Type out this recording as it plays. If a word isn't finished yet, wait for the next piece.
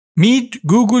Meet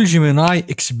Google Gemini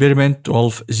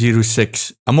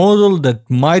EXP-1206, a model that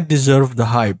might deserve the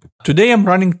hype. Today I'm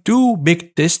running two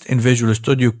big tests in Visual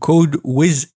Studio Code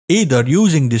with either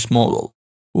using this model,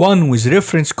 one with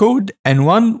reference code and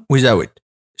one without.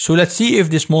 So let's see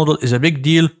if this model is a big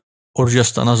deal or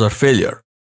just another failure.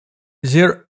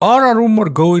 There are a rumor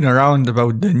going around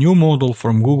about the new model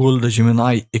from Google, the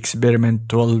Gemini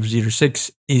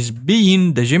EXP-1206, is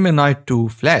being the Gemini 2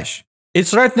 Flash.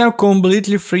 It's right now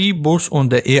completely free both on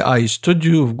the AI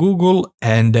Studio of Google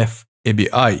and the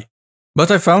API.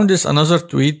 But I found this another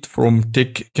tweet from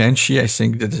Tech Kanchi, I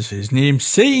think that is his name,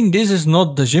 saying this is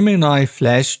not the Gemini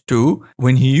Flash 2.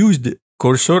 When he used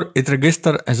cursor, it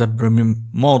registered as a premium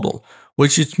model,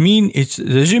 which it means it's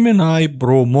the Gemini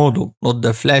Pro model, not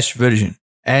the Flash version.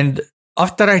 And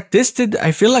after I tested,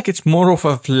 I feel like it's more of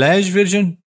a Flash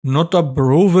version, not a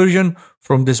Pro version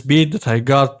from the speed that I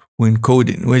got when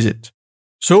coding with it.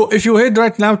 So if you head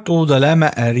right now to the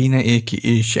Llama Arena,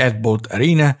 aka Chatbot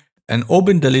Arena, and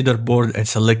open the leaderboard and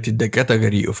selected the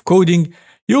category of coding,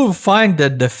 you will find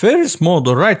that the first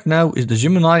model right now is the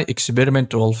Gemini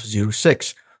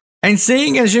EXP-1206. And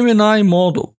seeing a Gemini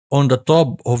model on the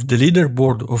top of the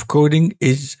leaderboard of coding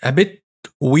is a bit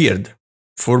weird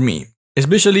for me,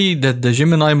 especially that the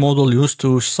Gemini model used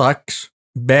to suck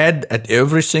bad at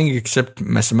everything except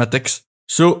mathematics.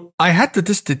 So I had to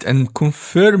test it and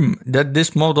confirm that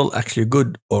this model actually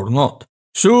good or not.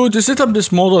 So to set up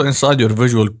this model inside your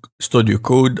Visual Studio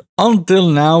Code, until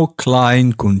now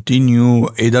Cline, Continue,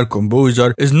 Either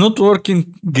Composer is not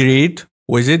working great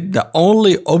with it. The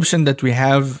only option that we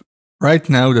have right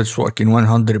now that's working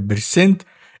 100%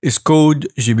 is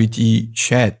CodeGPT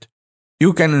Chat.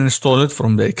 You can install it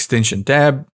from the extension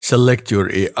tab, select your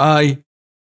AI,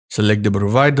 select the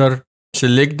provider,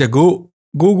 select the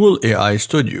Google AI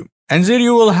Studio. And there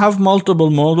you will have multiple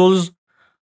models.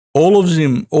 All of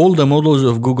them, all the models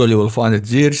of Google, you will find it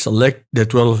there. Select the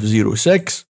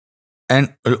 1206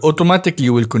 and automatically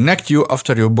will connect you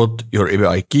after you put your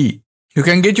API key. You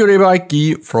can get your API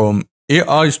key from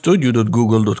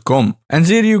aistudio.google.com and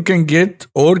there you can get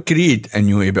or create a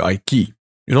new API key.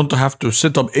 You don't have to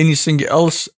set up anything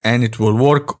else and it will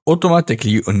work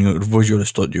automatically on your Visual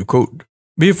Studio Code.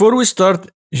 Before we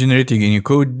start generating any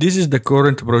code, this is the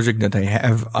current project that I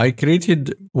have. I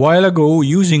created a while ago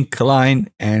using Cline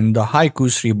and the Haiku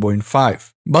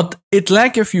 3.5. But it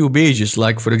lacks a few pages,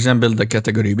 like for example the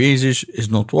category pages is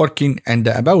not working and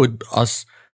the About Us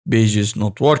page is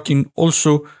not working.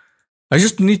 Also, I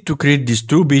just need to create these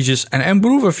two pages and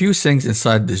improve a few things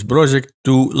inside this project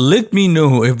to let me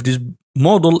know if this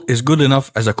model is good enough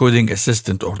as a coding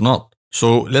assistant or not.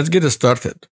 So let's get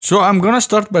started. So I'm gonna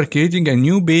start by creating a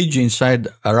new page inside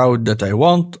a route that I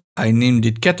want. I named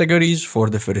it categories for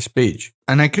the first page.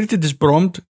 And I created this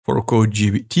prompt for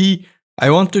CodeGPT. I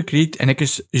want to create an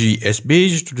XGS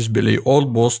page to display all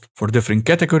posts for different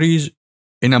categories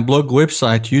in a blog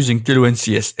website using Tailwind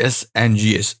CSS and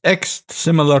JSX,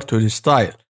 similar to this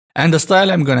style. And the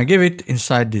style I'm gonna give it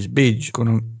inside this page.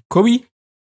 Gonna copy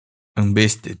and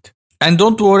paste it. And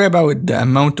don't worry about the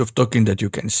amount of token that you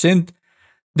can send.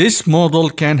 This model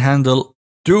can handle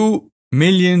 2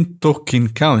 million token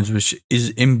counts, which is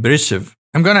impressive.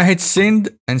 I'm gonna hit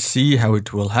send and see how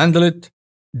it will handle it.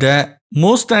 The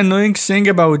most annoying thing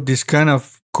about this kind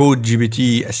of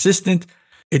CodeGPT assistant,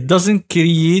 it doesn't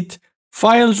create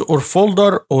files or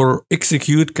folder or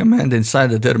execute command inside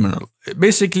the terminal.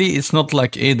 Basically, it's not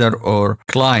like Either or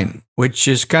Cline, which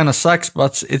is kind of sucks,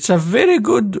 but it's a very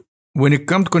good when it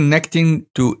comes to connecting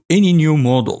to any new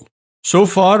model. So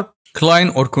far, Cline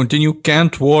or Continue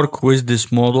can't work with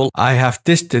this model. I have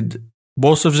tested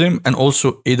both of them and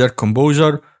also Either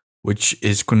Composer, which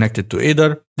is connected to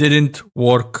Either, didn't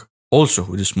work also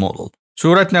with this model.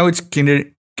 So right now it's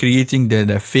creating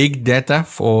the fake data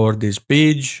for this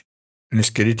page and it's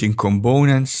creating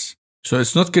components. So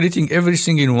it's not creating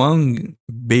everything in one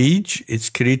page, it's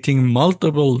creating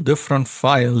multiple different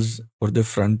files for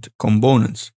different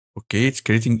components. Okay, it's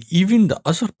creating even the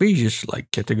other pages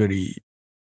like category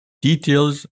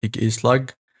details, aka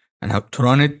slug, and how to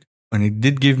run it. And it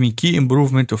did give me key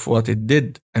improvement of what it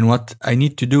did and what I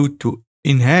need to do to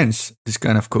enhance this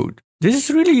kind of code. This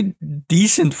is really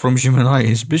decent from Gemini,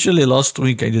 especially last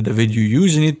week I did a video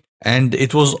using it and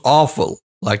it was awful.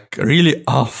 Like really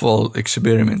awful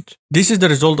experiment. This is the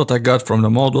result that I got from the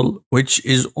model, which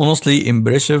is honestly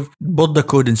impressive. Put the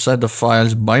code inside the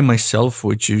files by myself,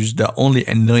 which is the only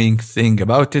annoying thing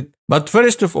about it. But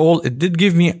first of all, it did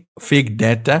give me fake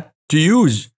data to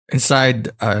use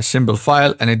inside a simple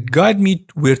file and it guided me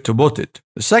where to put it.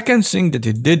 The second thing that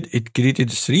it did, it created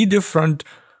 3 different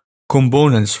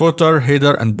components: footer,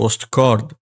 header, and post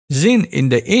card. Then in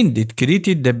the end, it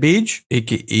created the page,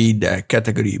 aka the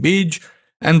category page,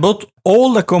 and put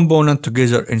all the components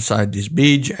together inside this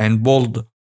page and pulled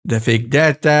the fake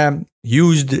data,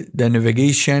 used the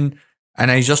navigation, and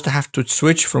I just have to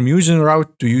switch from using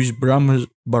route to use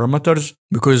parameters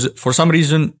because for some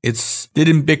reason it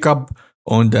didn't pick up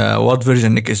on the what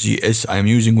version Next.js I'm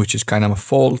using, which is kind of a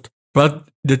fault. But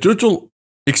the total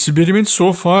experiment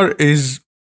so far is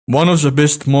one of the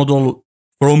best model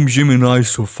from Gemini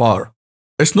so far.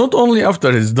 It's not only after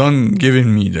it's done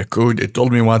giving me the code, it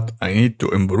told me what I need to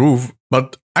improve,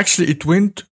 but actually it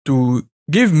went to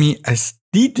give me a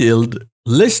detailed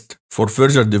list for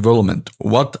further development,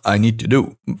 what I need to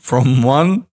do from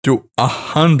 1 to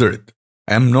 100.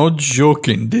 I'm not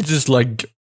joking. This is like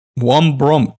one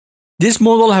prompt. This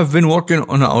model have been working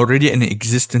on already an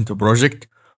existing project.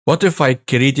 What if I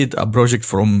created a project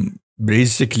from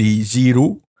basically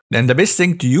zero? Then the best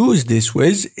thing to use this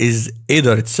with is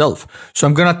Aider itself. So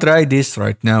I'm gonna try this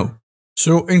right now.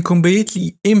 So in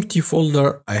completely empty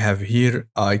folder I have here,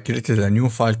 I created a new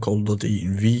file called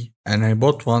 .env and I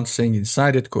bought one thing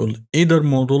inside it called Aider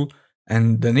model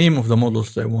and the name of the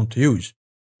models that I want to use.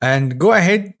 And go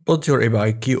ahead, put your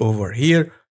API key over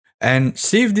here and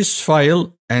save this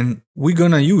file and we're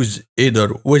gonna use Aider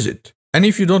with it. And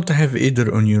if you don't have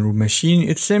Aider on your machine,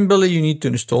 it's simply you need to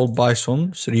install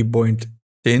Python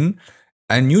 3.10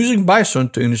 and using Python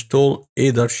to install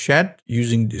Aider chat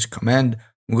using this command.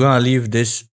 I'm gonna leave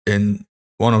this in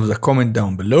one of the comments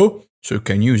down below so you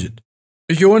can use it.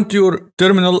 If you want your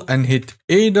terminal and hit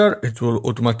Aider, it will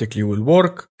automatically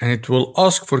work and it will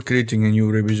ask for creating a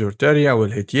new repository. I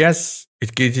will hit yes.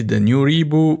 It created a new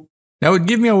repo. Now it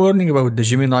gives me a warning about the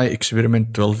Gemini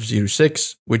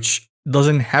EXP-1206, which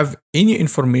doesn't have any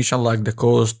information like the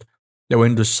cost, the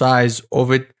window size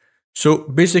of it. So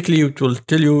basically it will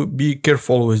tell you be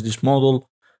careful with this model,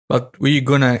 but we're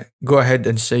gonna go ahead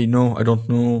and say no, I don't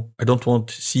know, I don't want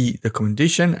to see the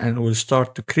documentation and we'll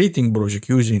start to creating project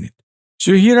using it.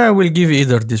 So here I will give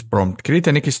either this prompt, create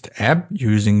a next app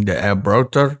using the app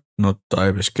router, not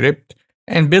TypeScript,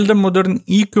 and build a modern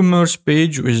e-commerce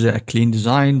page with a clean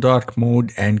design, dark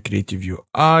mode, and creative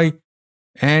UI.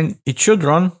 And it should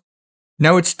run.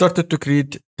 Now it started to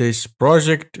create this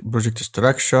project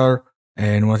structure,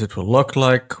 and what it will look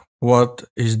like, what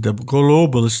is the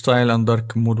global style and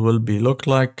dark mode will be look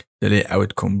like, the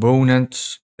layout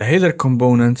components, the header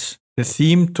components, the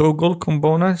theme toggle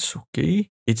components, okay.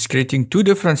 It's creating two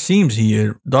different themes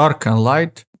here, dark and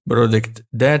light, product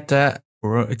data.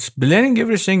 It's blending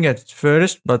everything at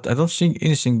first, but I don't think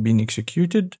anything being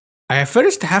executed. I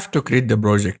first have to create the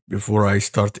project before I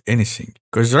start anything.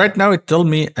 Because right now it tells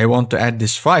me I want to add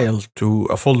this file to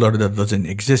a folder that doesn't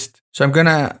exist. So I'm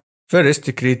gonna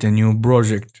first create a new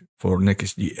project for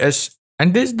Next.js.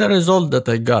 And this is the result that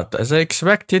I got. As I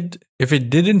expected, if it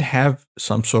didn't have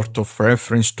some sort of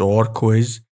reference to work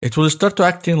with, it will start to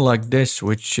acting like this,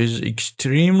 which is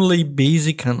extremely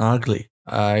basic and ugly,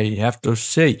 I have to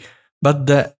say. But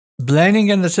the planning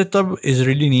and the setup is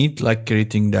really neat, like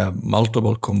creating the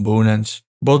multiple components,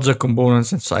 both the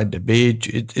components inside the page.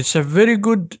 It's a very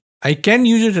good, I can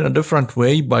use it in a different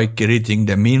way by creating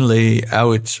the main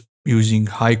layout using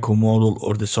Haiku model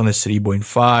or the Sonnet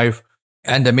 3.5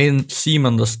 and the main theme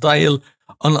and the style,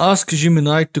 and ask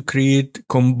Gemini to create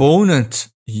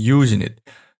components using it.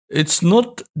 It's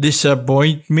not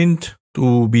disappointment,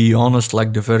 to be honest,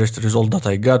 like the first result that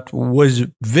I got was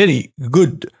very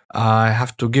good. I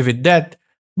have to give it that.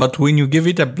 But when you give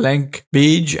it a blank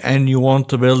page and you want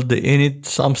to build in it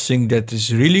something that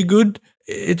is really good,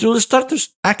 it will start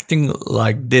acting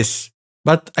like this.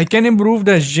 But I can improve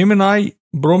the Gemini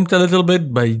prompt a little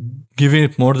bit by giving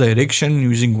it more direction,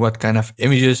 using what kind of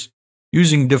images,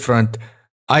 using different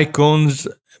icons,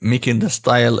 making the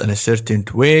style in a certain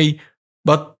way.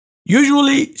 But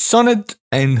usually Sonnet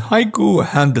and Haiku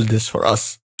handle this for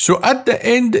us. So at the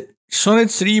end, Sonnet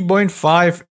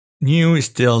 3.5 new is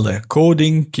still the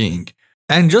coding king.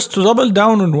 And just to double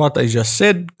down on what I just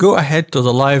said, go ahead to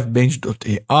the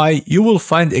livebench.ai. You will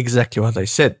find exactly what I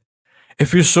said.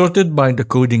 If you sort it by the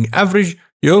coding average,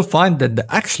 you'll find that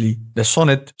the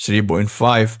Sonnet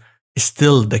 3.5 is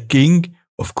still the king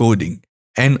of coding.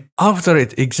 And after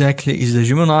it exactly is the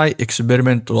Gemini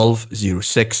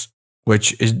EXP-1206,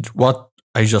 which is what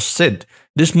I just said.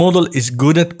 This model is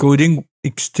good at coding,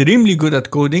 extremely good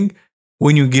at coding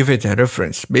when you give it a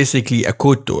reference, basically a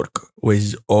code to work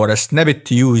with or a snippet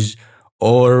to use.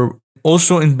 Or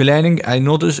also in planning, I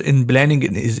notice in planning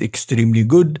it is extremely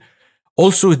good.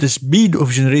 Also, the speed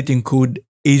of generating code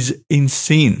is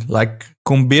insane. Like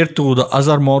compared to the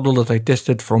other model that I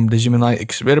tested from the Gemini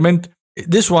experiment,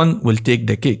 this one will take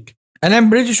the cake. And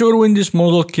I'm pretty sure when this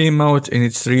model came out in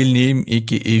its real name,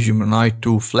 aka Gemini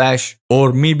 2 Flash,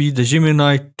 or maybe the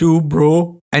Gemini 2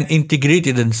 Pro, and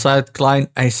integrated inside client,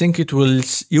 I think you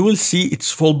will see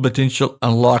its full potential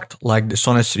unlocked like the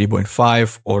Sonnet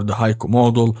 3.5 or the Haiku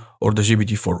model or the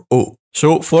GPT-4o.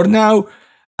 So for now,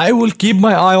 I will keep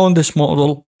my eye on this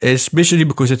model, especially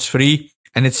because it's free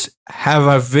and it's have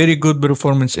a very good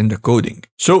performance in the coding.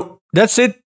 So that's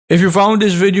it. If you found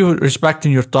this video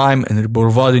respecting your time and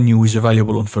providing you with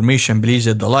valuable information, please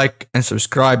hit the like and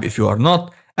subscribe if you are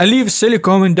not, and leave a silly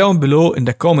comment down below in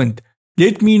the comment.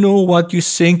 Let me know what you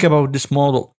think about this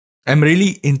model. I'm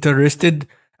really interested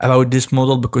about this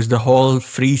model because the whole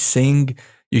free thing,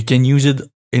 you can use it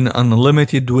in an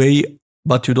unlimited way,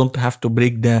 but you don't have to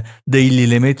break the daily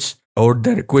limits or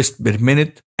the request per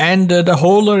minute. And the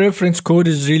whole reference code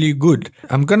is really good.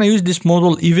 I'm gonna use this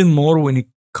model even more when it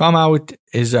come out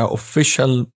as an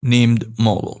official named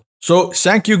model. So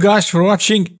thank you guys for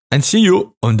watching and see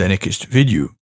you on the next video.